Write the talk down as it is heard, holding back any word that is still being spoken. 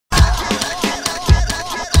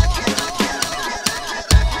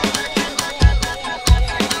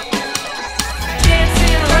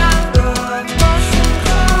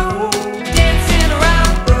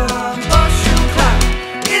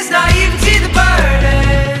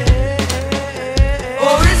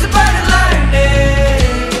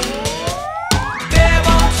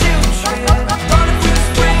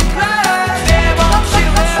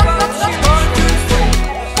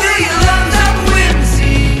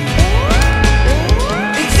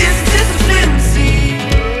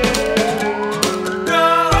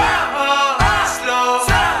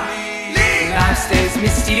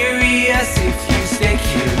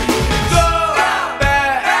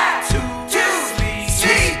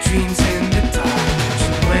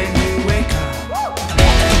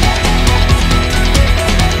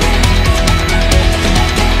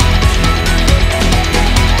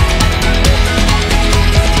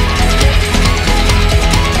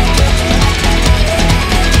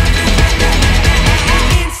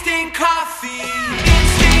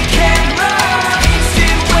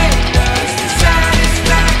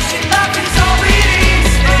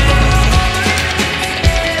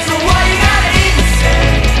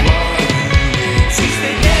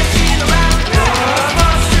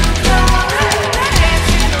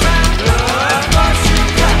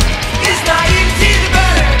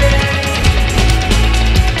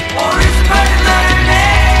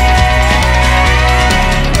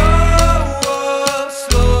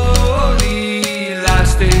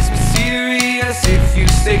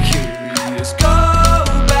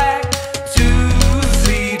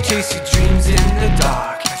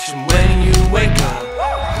wake up.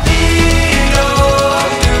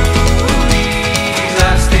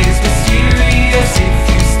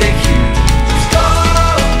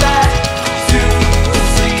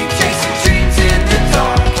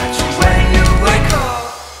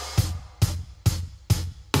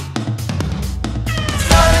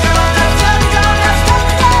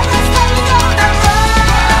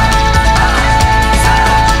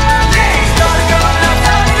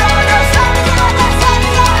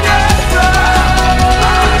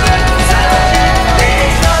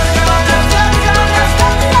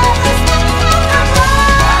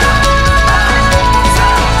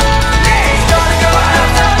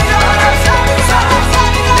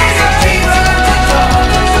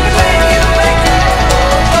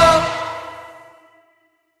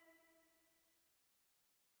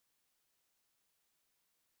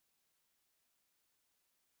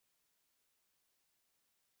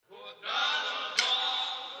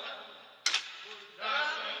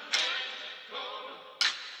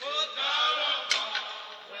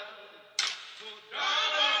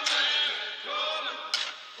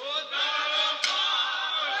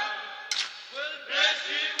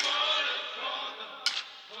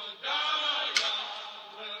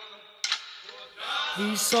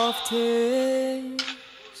 These soft hands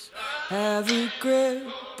have a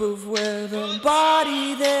grip of where the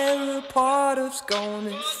body they're a part of's gone.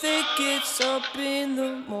 And thick gets up in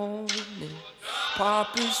the morning.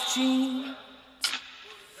 Papa's jeans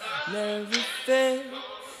never fit,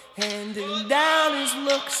 handing down his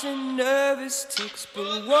looks and nervous ticks.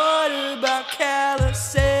 But what about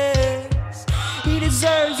calluses? He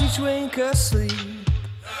deserves each wink of sleep.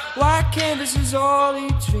 White canvas is all he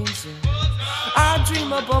dreams of. I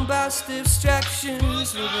dream up bombastic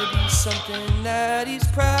abstractions. Will there be something that he's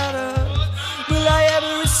proud of? Will I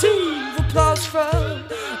ever receive applause from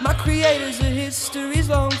my creators of history's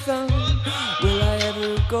long thumb? Will I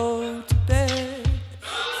ever go to bed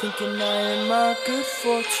thinking I am my good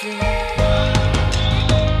fortune?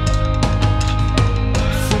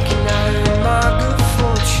 Thinking I am my good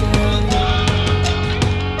fortune.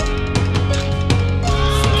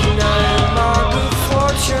 Thinking I am my good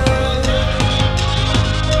fortune.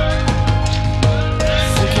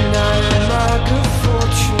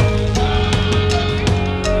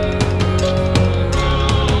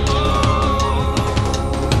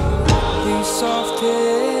 Soft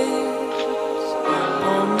hands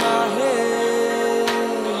on my head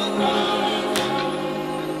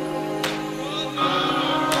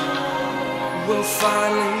we'll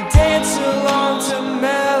finally dance along to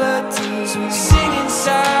melodies we sing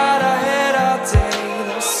inside our head all day.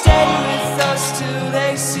 They'll stay with us till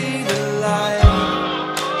they see the light.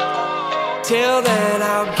 Till then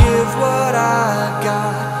I'll give what I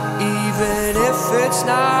got, even if it's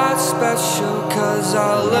not special, 'cause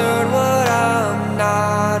I'll learn what I'm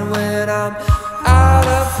not. When I'm out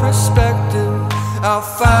of perspective, I'll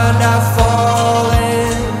find I've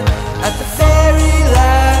fallen at the very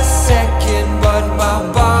last second. But my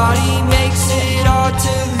body makes it hard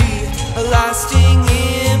to leave a lasting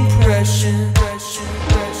impression.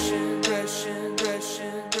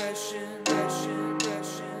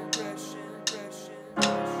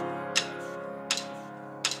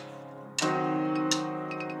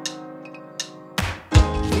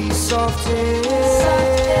 Soft hands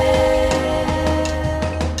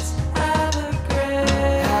have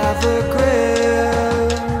a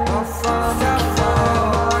grip. I'll find out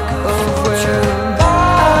of where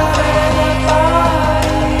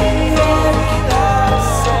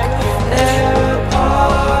they're a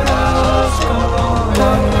part of gone.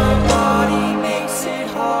 But my body makes it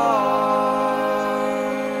hard.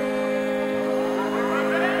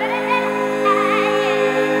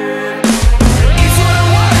 It's what I'm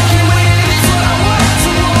working with, it's what I want.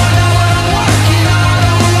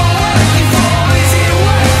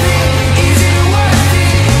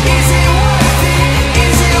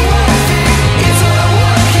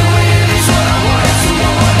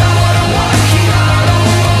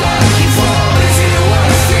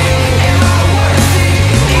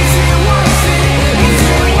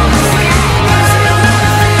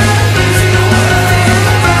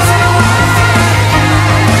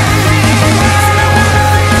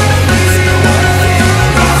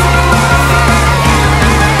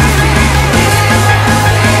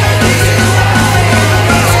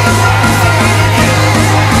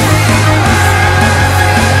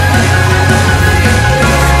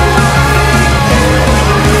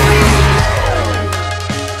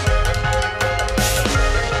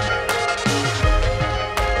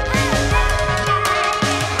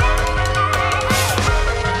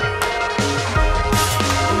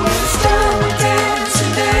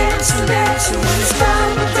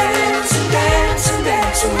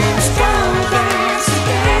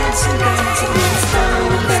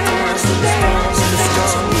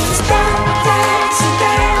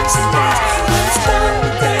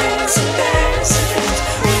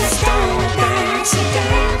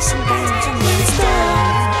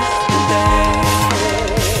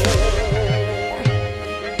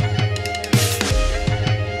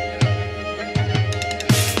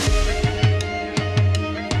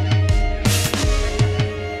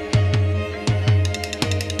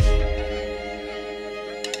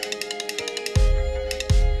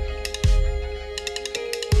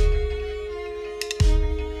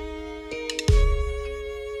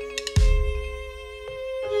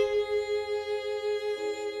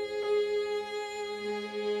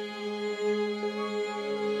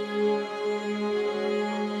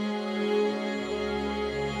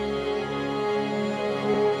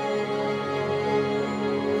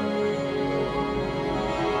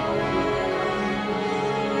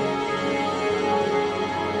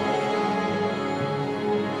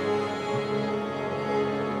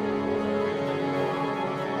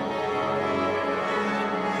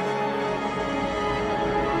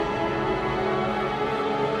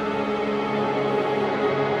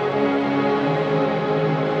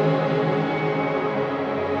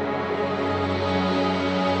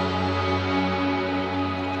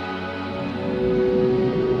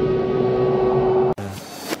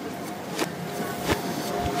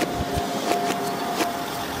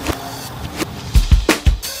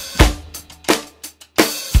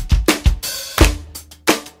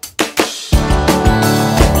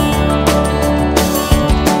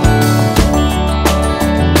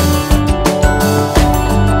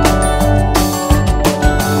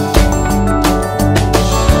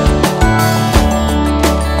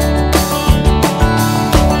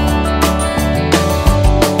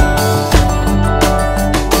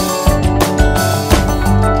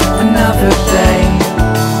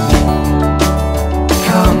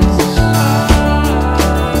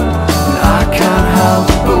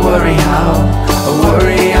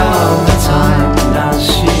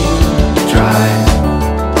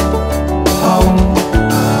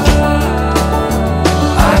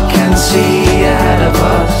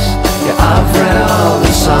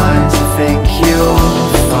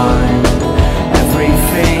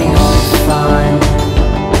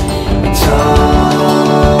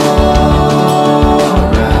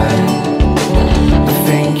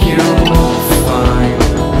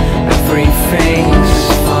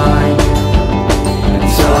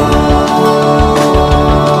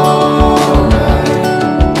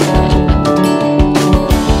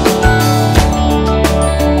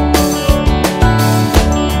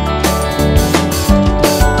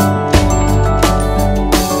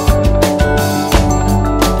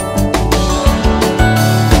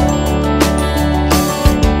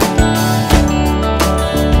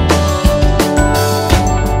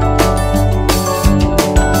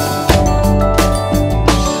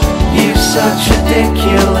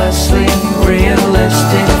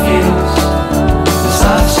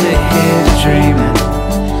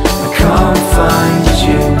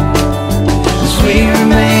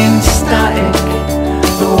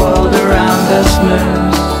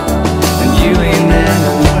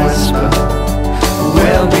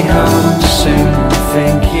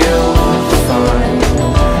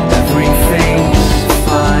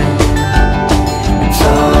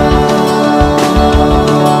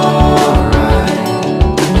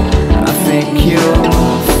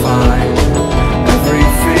 fire.